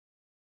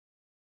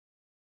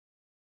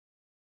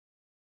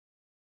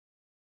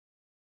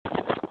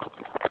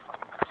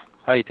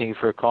Hi, thank you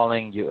for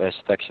calling U.S.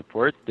 Tech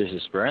Support. This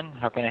is Bern.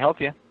 How can I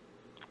help you?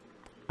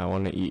 I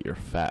want to eat your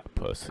fat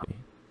pussy.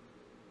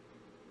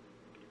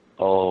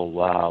 Oh,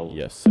 wow.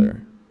 Yes,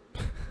 sir.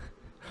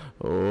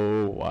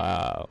 Oh,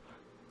 wow.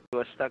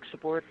 U.S. Tech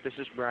Support, this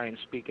is Brian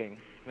speaking.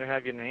 May I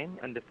have your name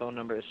and the phone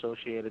number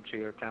associated to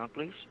your account,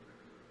 please?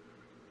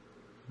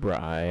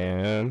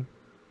 Brian,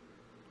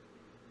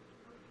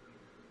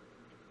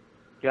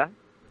 Yeah?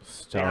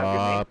 May I have your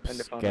name stop and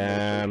the phone number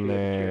associated to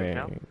your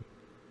account? scamming.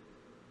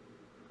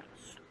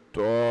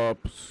 Stop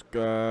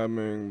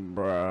scamming,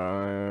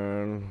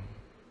 Brian.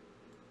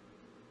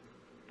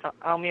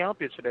 How may I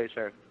help you today,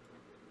 sir?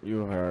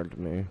 You heard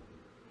me.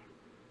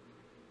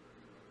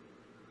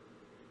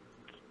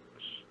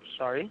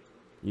 Sorry?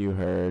 You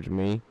heard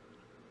me.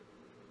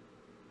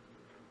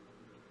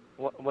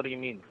 What do you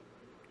mean?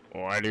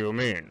 What do you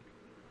mean?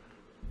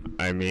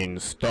 I mean,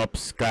 stop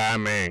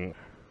scamming.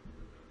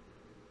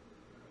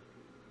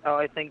 Oh,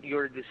 I think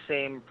you're the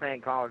same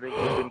prank caller that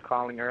you've been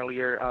calling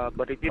earlier.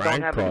 But if you don't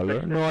Prank have any caller?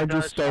 business No, I with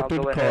just us, I'll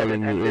started go ahead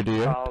calling and you, end this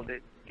idiot. call. The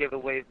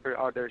giveaway for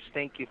others.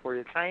 Thank you for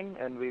your time,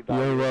 and we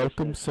value You're your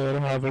welcome, business. sir.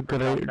 Thank Have you a for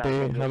great day.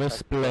 contacting Have us. a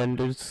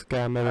splendid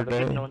scammer Have a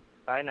good day. one.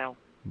 Bye now.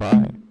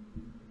 Bye.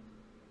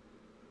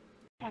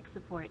 Tech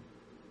support.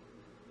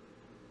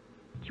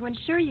 To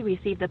ensure you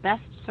receive the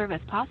best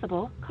service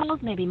possible,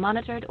 calls may be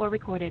monitored or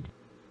recorded.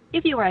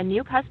 If you are a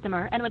new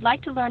customer and would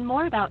like to learn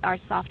more about our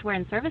software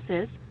and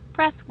services,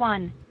 press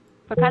 1.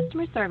 For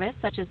customer service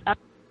such as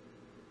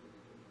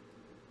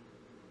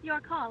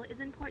Your call is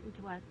important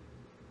to us.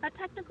 A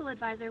technical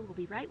advisor will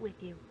be right with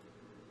you.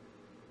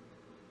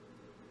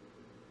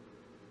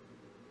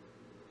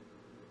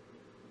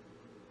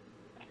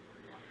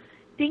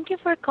 Thank you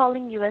for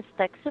calling U.S.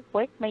 Tech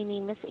Support. My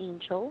name is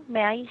Angel.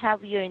 May I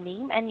have your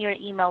name and your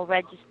email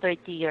registered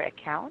to your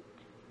account?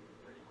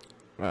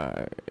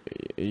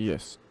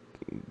 Yes,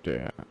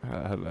 dear.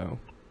 Hello.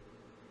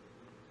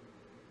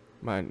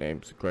 My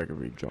name's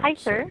Gregory Johnson. Hi,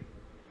 sir.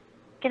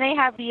 Can I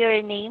have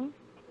your name?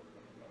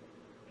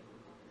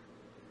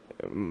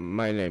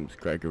 My name's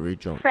Gregory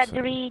Johnson.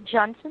 Gregory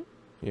Johnson?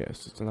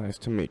 Yes, it's nice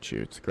to meet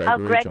you. It's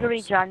Gregory Johnson.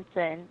 Gregory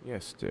Johnson.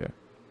 Yes, dear.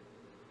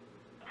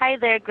 Hi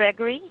there,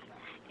 Gregory.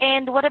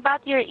 And what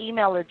about your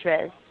email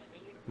address?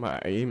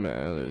 My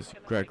email is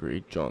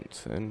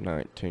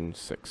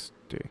gregoryjohnson1960.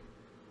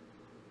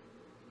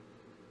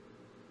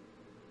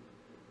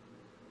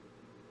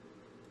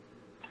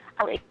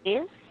 Oh, it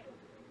is?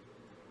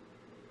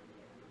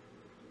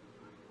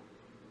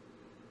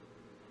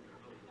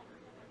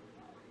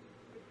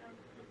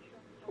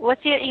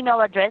 What's your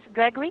email address,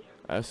 Gregory?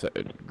 I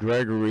said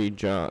Gregory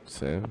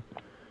Johnson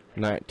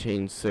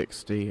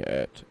 1960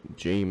 at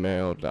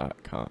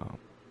gmail.com.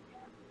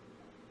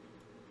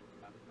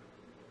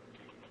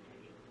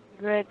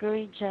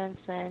 Gregory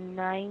Johnson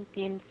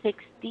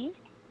 1960.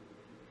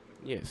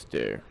 Yes,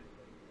 dear.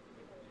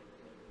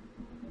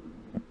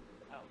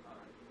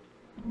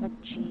 At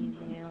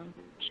Gmail.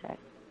 Check.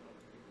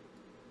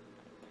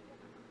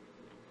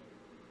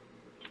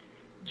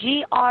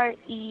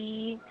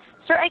 GRE.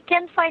 Sir, I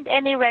can't find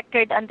any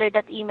record under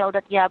that email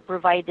that you have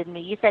provided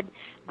me. You said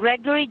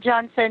Gregory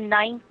Johnson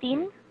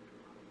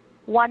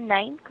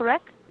 1919,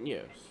 correct?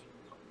 Yes.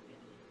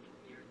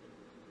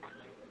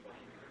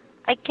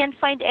 I can't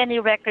find any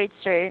record,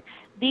 sir.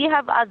 Do you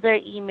have other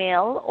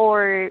email,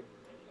 or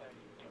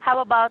how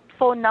about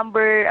phone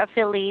number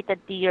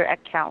affiliated to your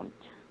account?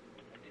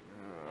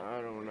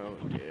 I don't know,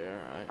 dear.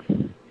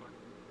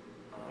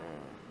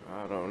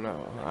 I don't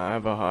know. I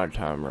have a hard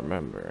time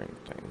remembering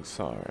things.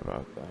 Sorry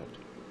about that.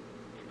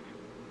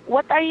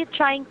 What are you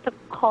trying to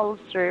call,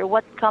 sir?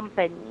 What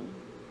company?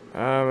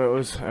 It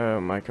was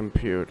my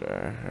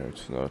computer.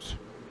 It's not,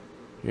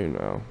 you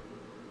know.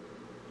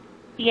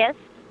 Yes?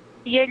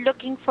 You're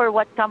looking for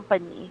what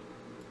company?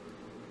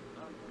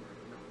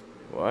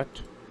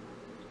 What?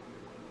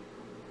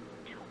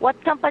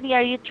 What company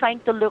are you trying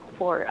to look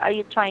for? Are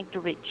you trying to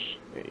reach?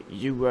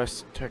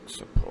 U.S. Tech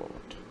Support.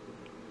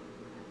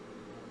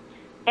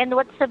 And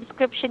what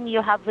subscription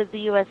you have with the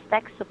U.S.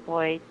 Tech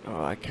Support?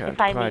 Oh, I can't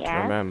If I may quite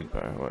ask?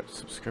 remember what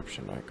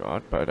subscription I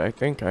got, but I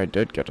think I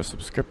did get a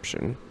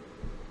subscription.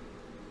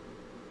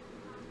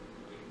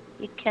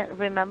 You can't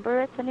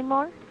remember it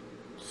anymore?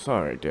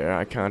 Sorry, dear,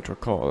 I can't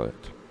recall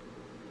it.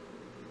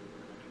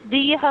 Do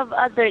you have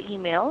other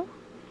email?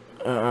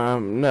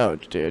 No,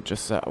 dear,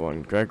 just that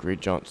one. Gregory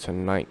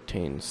Johnson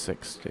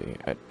 1960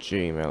 at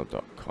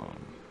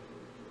gmail.com.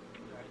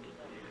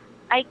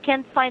 I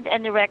can't find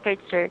any record,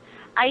 sir.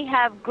 I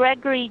have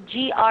Gregory,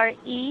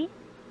 Gregory,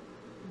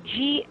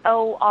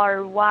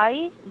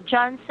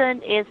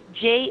 Johnson is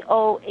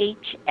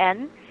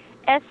JOHNSON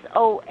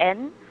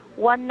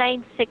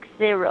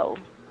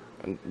 1960.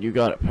 And you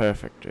got it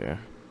perfect, dear.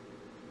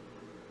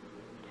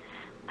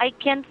 I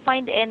can't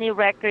find any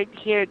record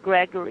here,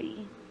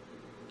 Gregory.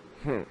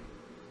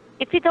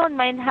 If you don't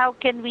mind, how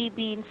can we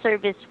be in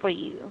service for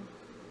you?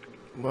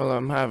 Well,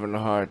 I'm having a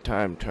hard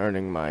time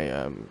turning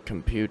my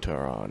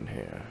computer on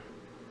here.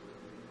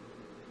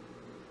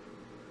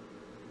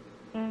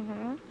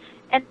 And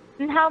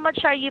how much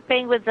are you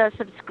paying with the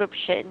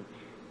subscription?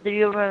 Do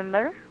you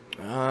remember?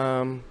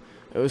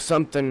 It was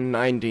something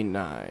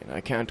 99.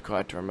 I can't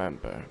quite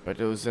remember, but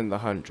it was in the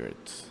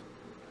hundreds.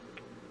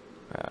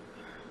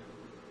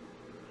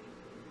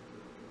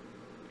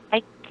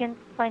 I can't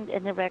find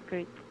any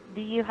record.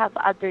 Do you have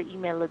other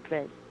email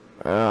address?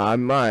 I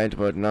might,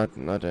 but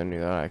not any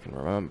that I can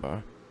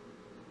remember.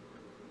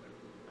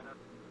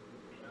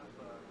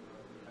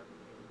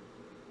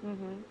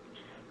 Mm-hmm.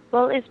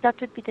 Well, if that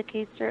would be the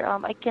case, sir,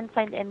 I can't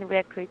find any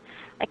record.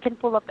 I can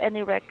pull up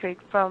any record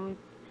from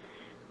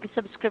the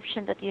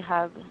subscription that you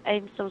have.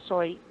 I'm so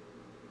sorry.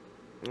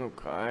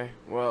 Okay,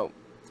 well,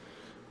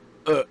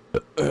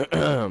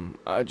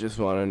 I just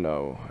want to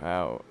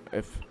know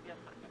if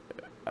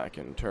I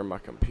can turn my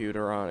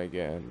computer on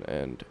again,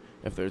 and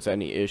if there's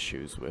any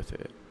issues with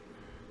it.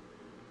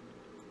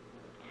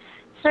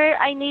 Sir,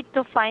 I need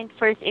to find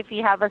first if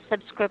you have a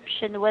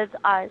subscription with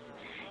us.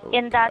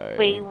 In that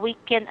way, we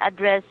can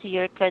address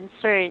your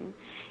concern.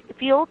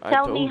 If you'll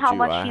tell me how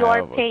much you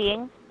are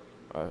paying.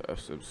 A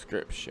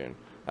subscription.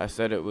 I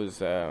said it was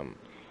something.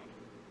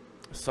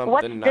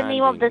 What's the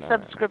name of the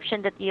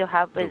subscription that you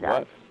have with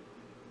us?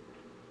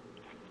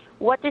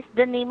 What is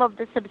the name of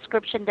the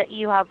subscription that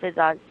you have with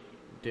us?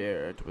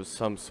 Dear, it was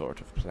some sort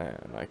of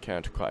plan. I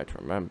can't quite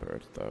remember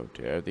it though,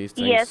 dear. These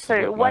things Yes,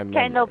 sir. slip What my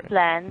kind of memory.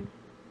 plan?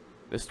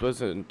 This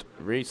wasn't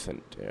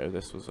recent, dear.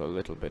 This was a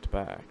little bit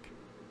back.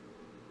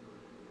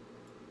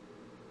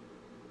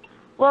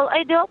 Well,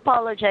 I do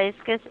apologize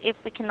because if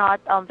we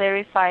cannot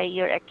verify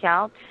your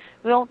account,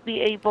 we won't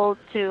be able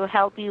to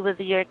help you with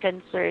your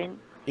concern.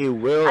 You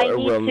will I or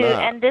need will to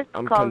not? end this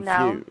I'm call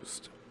now.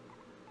 confused.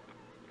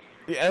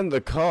 You end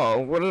the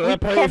call? What did I We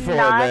pay for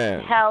cannot then?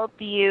 help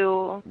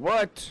you.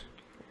 What?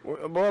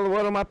 Well,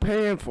 what am I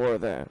paying for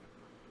then?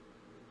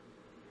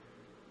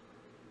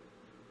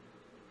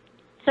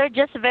 Sir,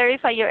 just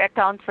verify your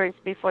account first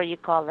before you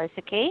call us,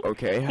 okay?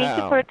 Okay, Thank you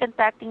how? for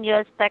contacting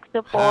US Tech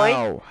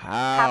Support.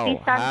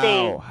 Happy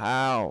Sunday.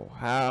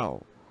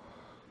 How?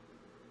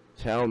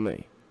 Tell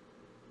me.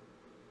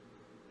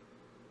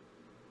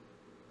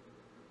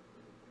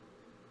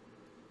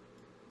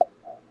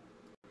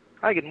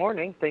 Hi, good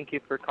morning. Thank you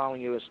for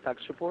calling US Tech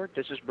Support.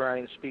 This is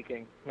Brian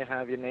speaking. May I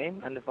have your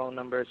name and the phone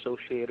number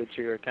associated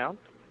to your account?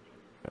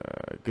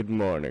 Good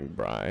morning,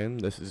 Brian.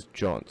 This is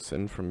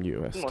Johnson from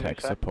US Good morning,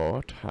 Tech sir.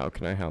 Support. How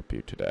can I help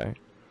you today?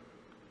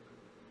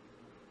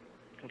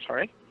 I'm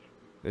sorry?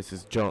 This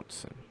is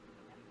Johnson.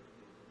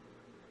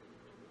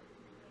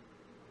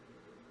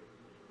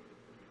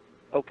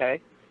 Okay.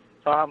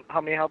 So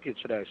how may I help you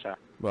today, sir?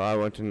 Well, I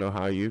want to know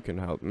how you can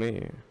help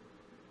me,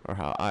 or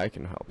how I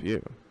can help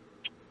you.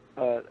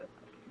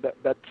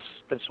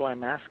 That's why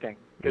I'm asking.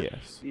 'Cause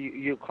Yes.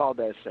 You called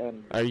us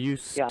and... Are you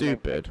Yeah, I'm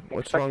stupid?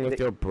 What's wrong expecting with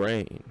that- your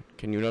brain?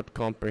 Can you not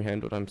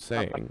comprehend what I'm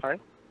saying? Sorry?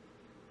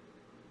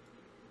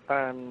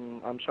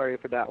 I'm sorry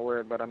for that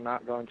word, but I'm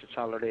not going to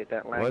tolerate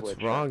that language.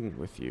 What's wrong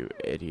with you,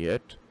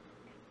 idiot?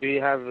 Do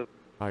you have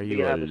Are do you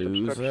you a have a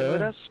subscription with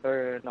loser? us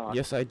or not?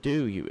 Yes, I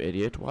do, you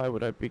idiot. Why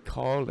would I be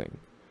calling?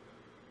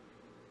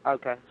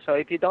 Okay. So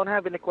if you don't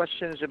have any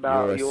questions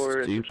about You're a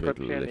your stupid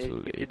subscription,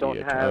 little if you don't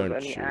idiot, have aren't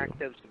any you?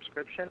 active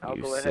subscription, I'll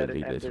You go ahead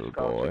silly and end this little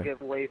call to boy. give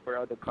way for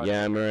other customers.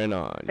 Yammering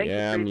on. Thank you for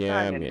Yam, your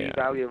time yam, and we yam.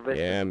 value your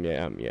wisdom.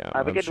 Yam. Have a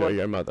I'm good sure one.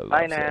 your mother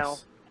loves Bye now.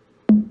 this.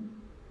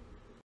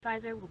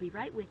 Advisor will be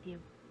right with you.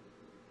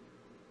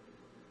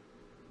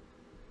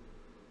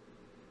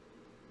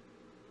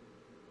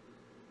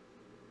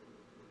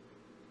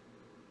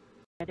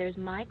 There's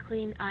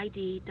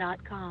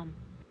mycleanid.com.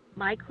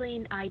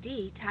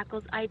 MyCleanID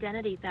tackles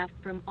identity theft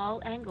from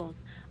all angles,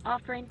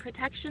 offering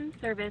protection,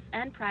 service,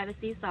 and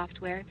privacy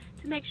software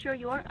to make sure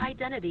your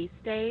identity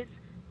stays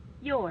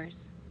yours.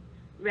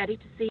 Ready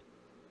to see?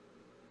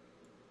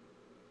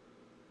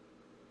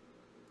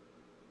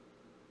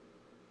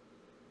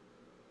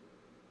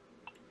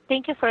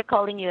 Thank you for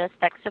calling US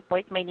Tech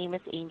Support. My name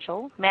is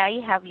Angel. May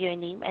I have your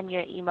name and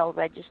your email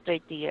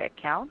registered to your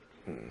account?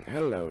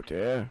 Hello,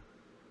 dear.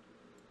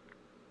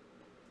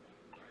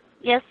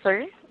 Yes,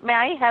 sir. May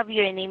I have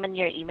your name and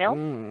your email?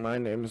 My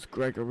name is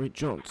Gregory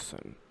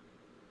Johnson.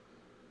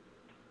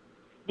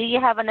 Do you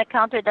have an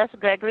account with us,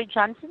 Gregory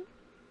Johnson?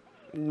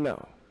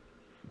 No.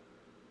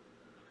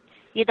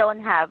 You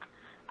don't have.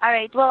 All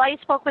right. Well, I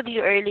spoke with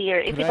you earlier.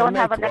 If Could you I don't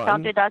have make an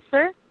account one? with us,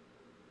 sir?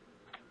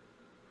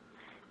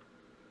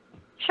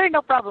 Sure,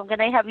 no problem. Can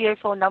I have your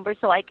phone number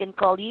so I can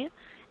call you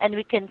and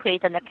we can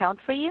create an account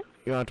for you?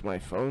 You want my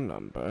phone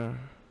number?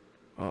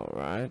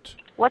 Alright.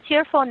 What's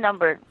your phone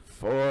number?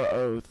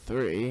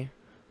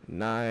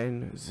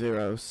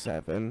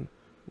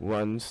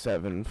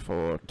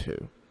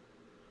 403-907-1742.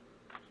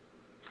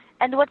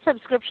 And what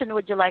subscription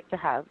would you like to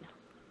have?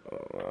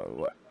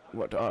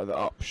 What are the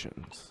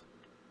options?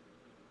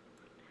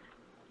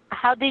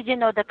 How did you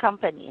know the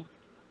company?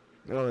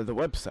 Oh, the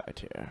website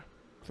here.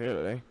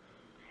 Clearly.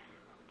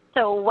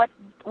 So what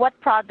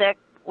product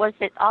was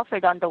it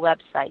offered on the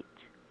website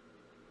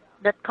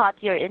that caught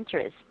your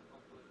interest?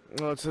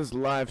 Well, it says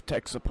live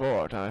tech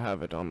support. I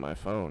have it on my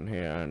phone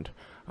here, and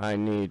I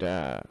need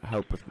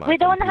help with my We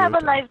don't have a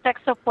computer. live tech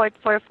support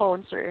for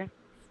phones, sir.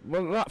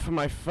 Well, not for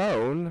my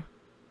phone.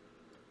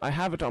 I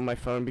have it on my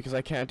phone because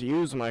I can't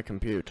use my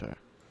computer.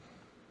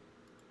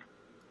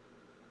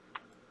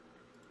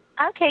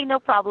 Okay, no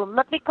problem.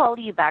 Let me call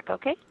you back,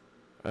 okay?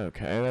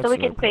 Okay, that's so we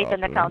no can create an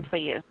problem. account for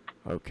you.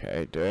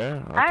 Okay,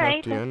 dear. I'll All talk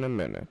right. to you in a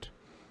minute.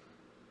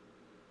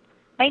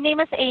 My name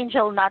is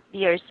Angel, not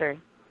dear, sir.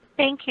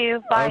 Thank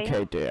you. Bye.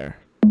 Okay, dear.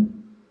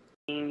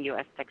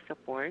 U.S. Tech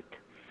Support.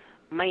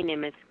 My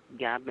name is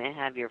Gab. May I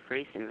have your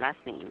first and last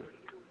name?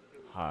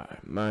 Hi,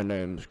 my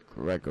name's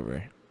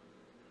Gregory.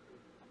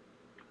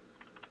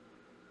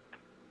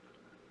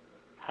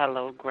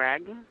 Hello,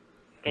 Greg.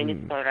 Can you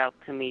spell out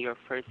to me your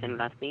first and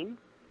last name?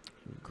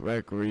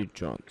 Gregory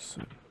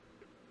Johnson.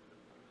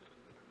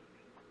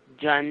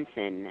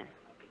 Johnson.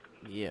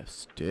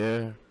 Yes,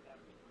 dear.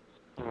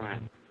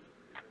 Alright.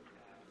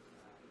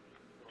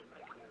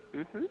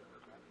 Johnsson,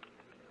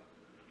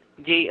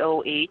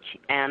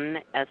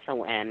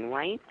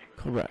 right?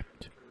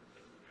 Correct.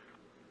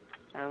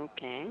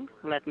 Okay.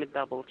 Let me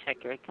double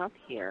check your account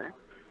here.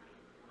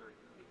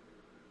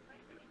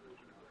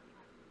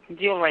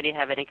 Do you already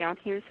have an account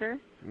here, sir?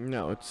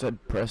 No, it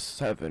said press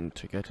 7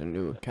 to get a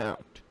new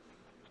account.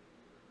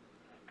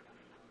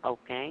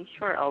 Okay,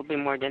 sure. I'll be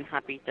more than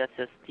happy to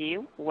assist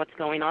you. What's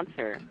going on,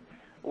 sir?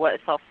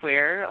 What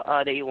software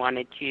that you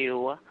wanted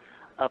to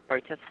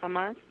purchase from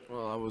us?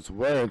 Well, I was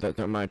worried that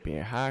there might be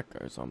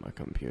hackers on my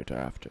computer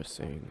after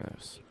seeing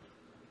this.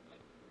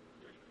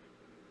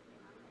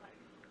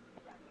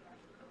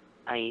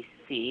 I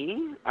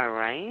see. All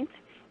right.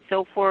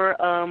 So for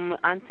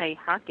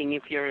anti-hacking,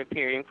 if you're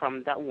referring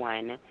from that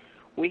one,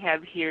 we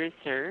have here,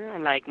 sir,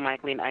 like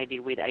MyClean ID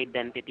with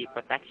identity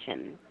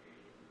protection.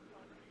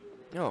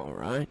 All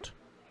right.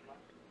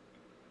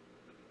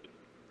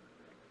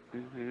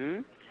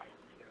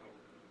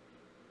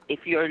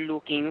 If you're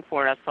looking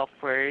for a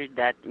software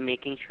that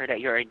making sure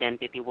that your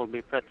identity will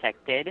be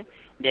protected,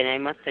 then I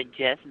must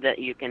suggest that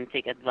you can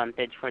take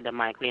advantage for the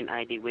MyClean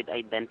ID with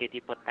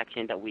identity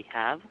protection that we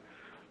have.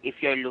 If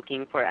you're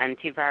looking for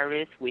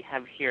antivirus, we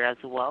have here as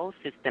well,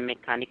 System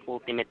Mechanic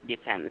Ultimate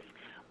Defense.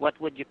 What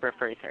would you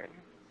prefer, sir?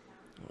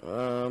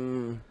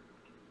 The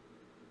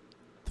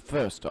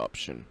first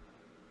option.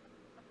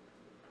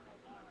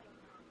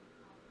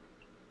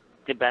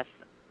 The best,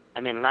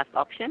 last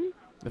option?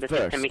 The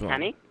System first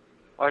Mechanic?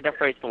 Or the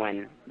first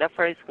one? The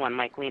first one,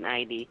 MyClean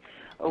ID.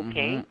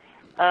 Okay.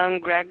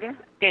 Greg,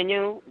 can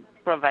you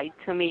provide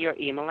to me your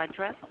email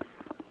address?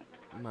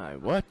 My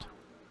what?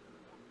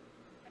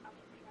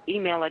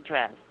 Email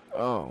address.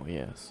 Oh,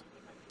 yes.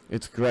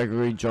 It's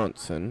Gregory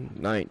Johnson,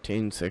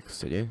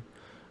 1960,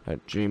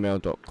 at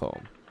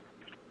gmail.com.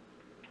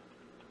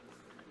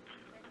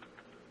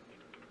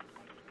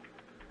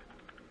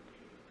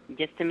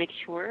 Just to make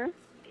sure,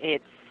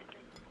 it's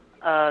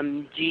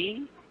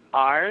GREGORYJHO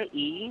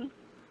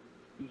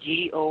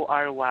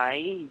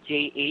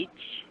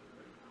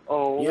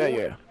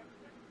Yeah.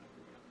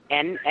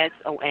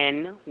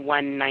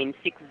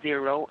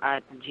 NSON1960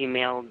 at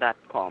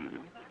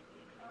gmail.com.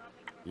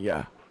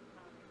 Yeah.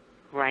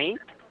 Right?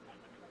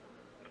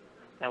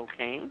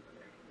 Okay.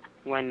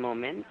 One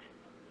moment.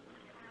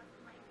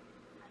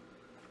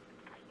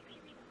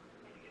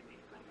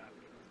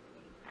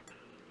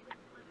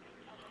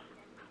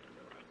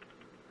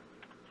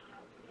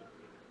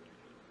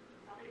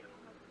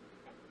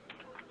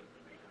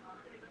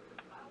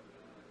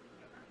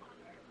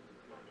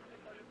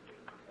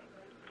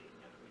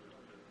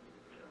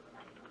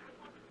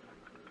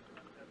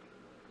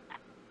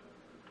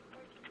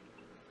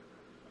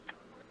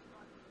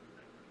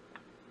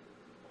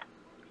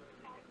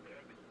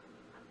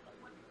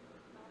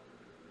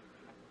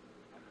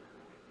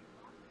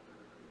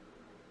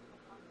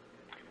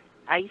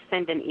 I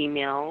sent an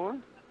email,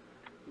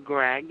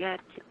 Greg.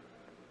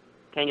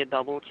 Can you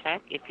double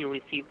check if you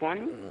received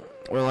one?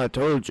 Well, I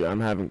told you I'm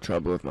having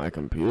trouble with my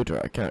computer.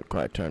 I can't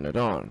quite turn it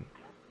on.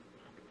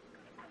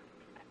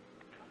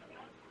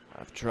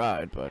 I've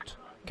tried, but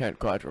can't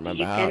quite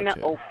remember how to. You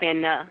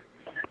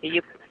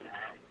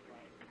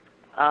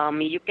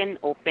can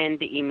open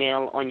the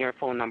email on your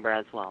phone number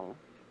as well.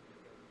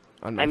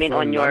 On my phone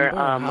on your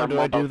number? How do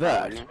I do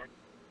that? Phone.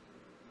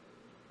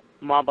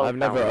 Mobile I've phone.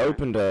 never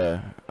opened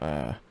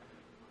a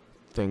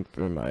thing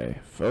through my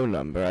phone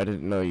number. I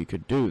didn't know you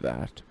could do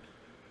that.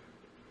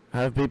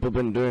 Have people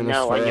been doing this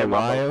for a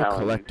while,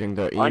 collecting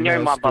their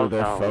emails through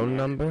their phone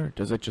number?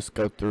 Does it just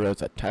go through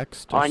as a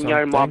text or something? On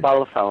your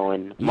mobile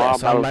phone.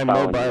 Yes, on my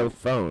mobile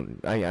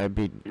phone. I'd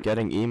be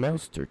getting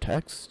emails through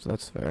text?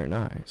 That's very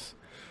nice.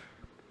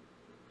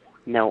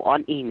 No,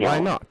 on email. Why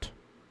not?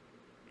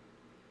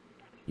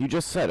 You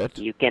just said it.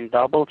 You can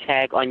double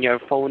check on your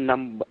phone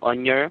number,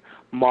 on your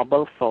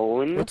mobile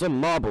phone. What's a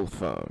mobile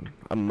phone?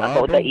 A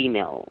mobile? About the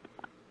email.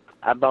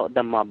 About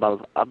the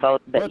mobile.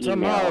 About the What's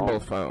email. What's a mobile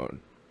phone?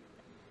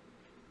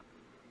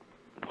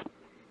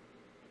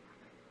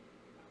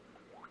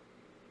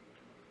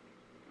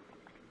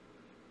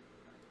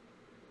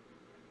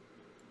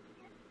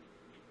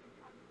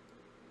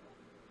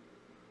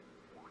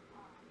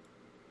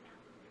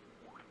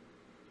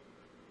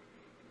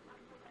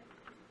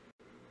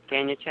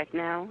 Can you check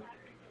now?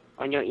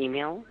 On your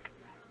email?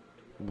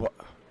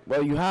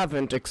 Well, you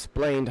haven't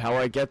explained how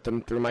I get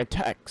them through my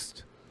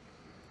text.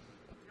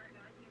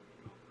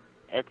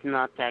 It's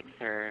not text,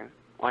 sir.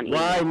 On email.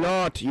 Why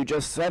not? You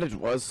just said it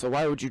was, so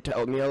why would you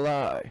tell me a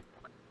lie?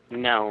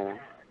 No.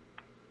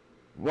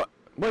 What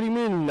do you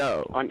mean,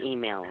 no? On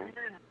email.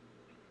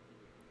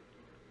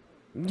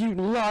 You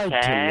lied to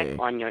me. Check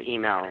on your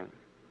email.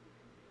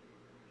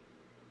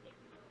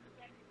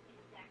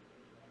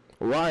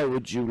 Why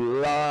would you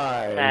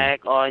lie?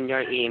 Check on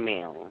your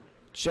email.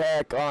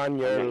 Check on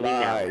your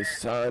lies,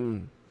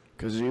 son.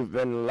 Because you've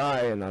been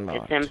lying a lot.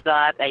 It seems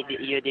that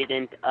you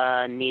didn't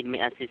need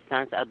my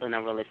assistance. I'm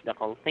gonna release the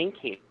call.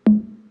 Thank you.